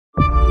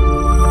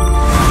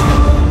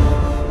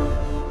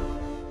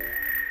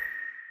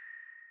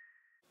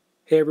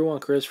Hey everyone,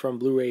 Chris from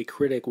Blu-ray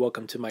Critic.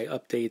 Welcome to my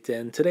update,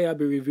 and today I'll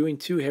be reviewing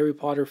two Harry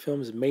Potter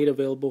films made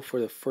available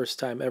for the first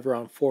time ever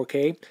on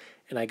 4K.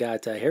 And I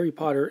got Harry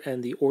Potter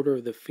and the Order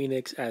of the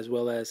Phoenix, as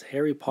well as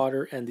Harry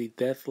Potter and the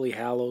Deathly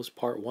Hallows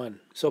Part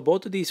 1. So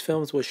both of these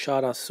films was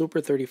shot on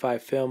Super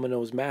 35 film, and it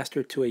was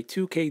mastered to a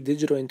 2K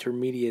digital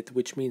intermediate,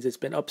 which means it's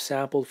been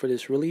upsampled for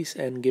this release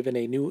and given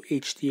a new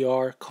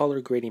HDR color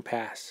grading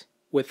pass.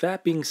 With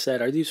that being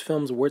said, are these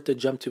films worth the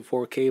jump to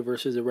 4K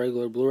versus a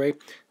regular Blu-ray?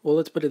 Well,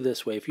 let's put it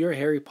this way. If you're a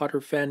Harry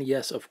Potter fan,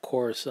 yes, of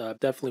course,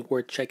 definitely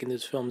worth checking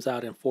these films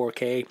out in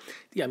 4K.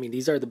 I mean,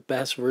 these are the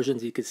best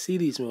versions you could see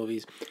these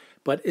movies.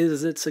 But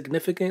is it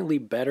significantly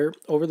better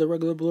over the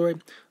regular Blu-ray?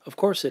 Of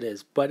course it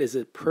is. But is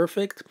it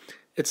perfect?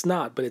 It's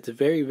not, but it's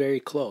very,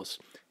 very close.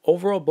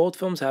 Overall, both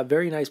films have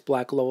very nice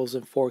black levels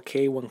in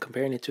 4K when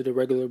comparing it to the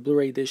regular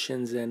Blu-ray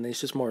editions, and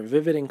it's just more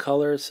vivid in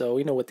color. So,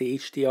 with the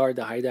HDR,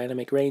 the high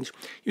dynamic range,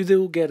 you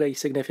do get a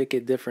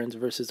significant difference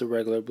versus the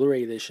regular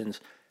Blu-ray editions.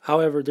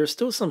 However, there's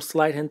still some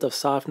slight hint of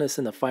softness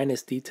in the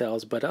finest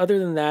details, but other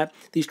than that,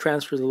 these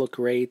transfers look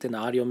great and the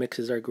audio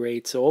mixes are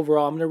great. So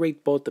overall, I'm going to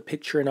rate both the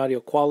picture and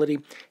audio quality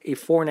a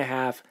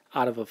 4.5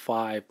 out of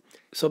 5.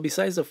 So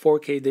besides the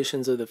 4K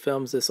editions of the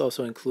films, this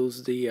also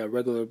includes the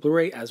regular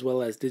Blu-ray as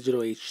well as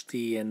digital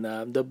HD,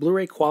 and the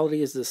Blu-ray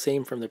quality is the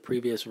same from the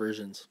previous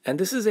versions. And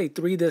this is a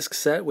 3-disc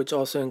set, which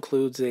also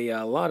includes a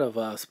lot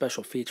of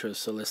special features,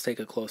 so let's take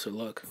a closer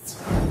look.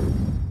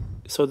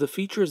 So the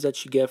features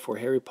that you get for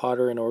Harry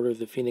Potter and Order of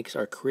the Phoenix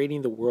are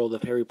creating the world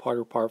of Harry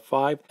Potter Part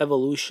 5,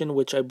 Evolution,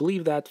 which I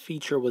believe that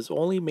feature was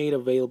only made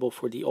available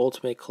for the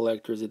Ultimate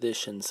Collector's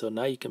Edition, so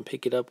now you can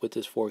pick it up with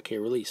this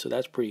 4K release, so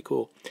that's pretty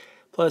cool.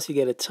 Plus, you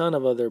get a ton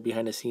of other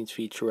behind-the-scenes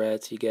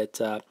featurettes. You get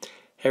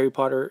Harry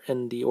Potter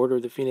and the Order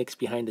of the Phoenix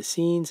behind the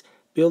scenes,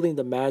 building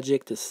the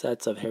magic, the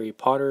sets of Harry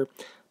Potter,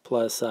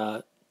 plus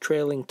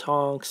trailing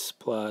tonks,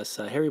 plus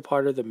Harry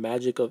Potter, the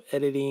magic of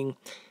editing,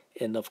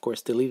 and of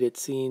course deleted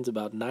scenes,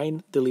 about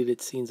 9 deleted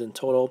scenes in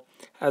total,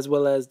 as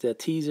well as the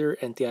teaser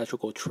and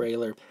theatrical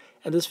trailer.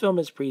 And this film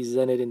is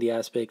presented in the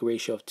aspect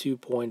ratio of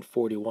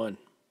 2.41.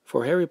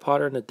 For Harry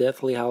Potter and the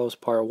Deathly Hallows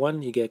Part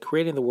 1, you get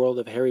Creating the World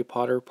of Harry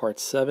Potter Part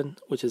 7,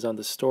 which is on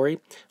the story.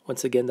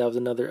 Once again, that was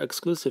another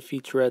exclusive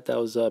featurette that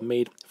was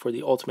made for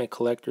the Ultimate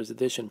Collector's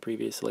Edition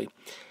previously.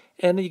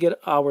 And you get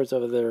hours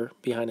of other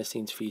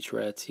behind-the-scenes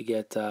featurettes. You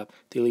get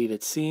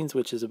deleted scenes,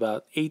 which is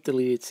about 8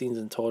 deleted scenes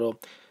in total.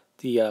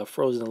 The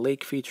Frozen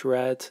Lake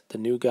featurette, the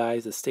New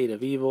Guys, the State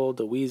of Evil,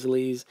 the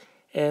Weasleys,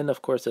 and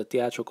of course the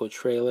theatrical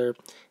trailer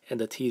and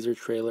the teaser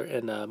trailer,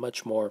 and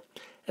much more.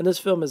 And this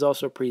film is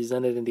also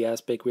presented in the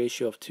aspect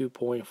ratio of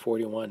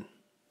 2.41.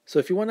 So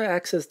if you want to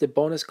access the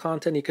bonus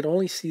content, you can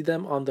only see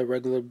them on the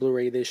regular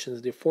Blu-ray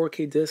editions. The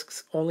 4K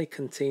discs only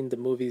contain the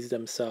movies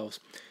themselves.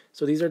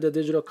 So these are the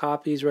digital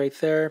copies right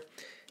there,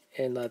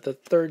 and the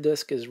third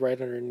disc is right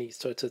underneath.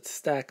 So it's a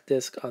stacked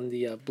disc on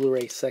the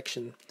Blu-ray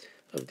section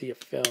of the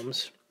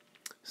films.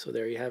 So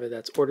there you have it.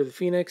 That's Order of the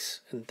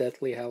Phoenix and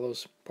Deathly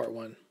Hallows Part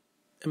 1.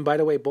 And by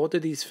the way, both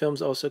of these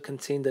films also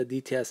contain the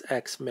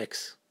DTS:X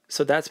mix.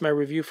 So that's my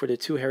review for the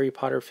two Harry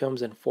Potter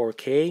films in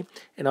 4K.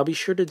 And I'll be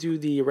sure to do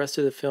the rest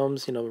of the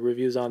films,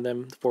 reviews on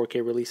them,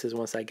 4K releases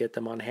once I get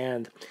them on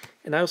hand.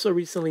 And I also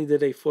recently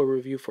did a full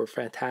review for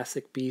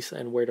Fantastic Beasts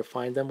and Where to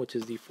Find Them, which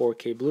is the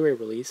 4K Blu-ray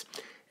release.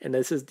 And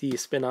this is the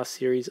spin-off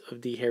series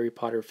of the Harry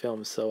Potter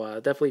films. So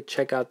definitely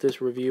check out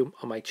this review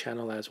on my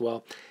channel as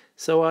well.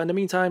 So in the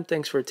meantime,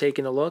 thanks for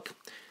taking a look,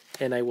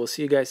 and I will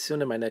see you guys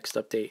soon in my next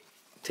update.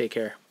 Take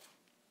care.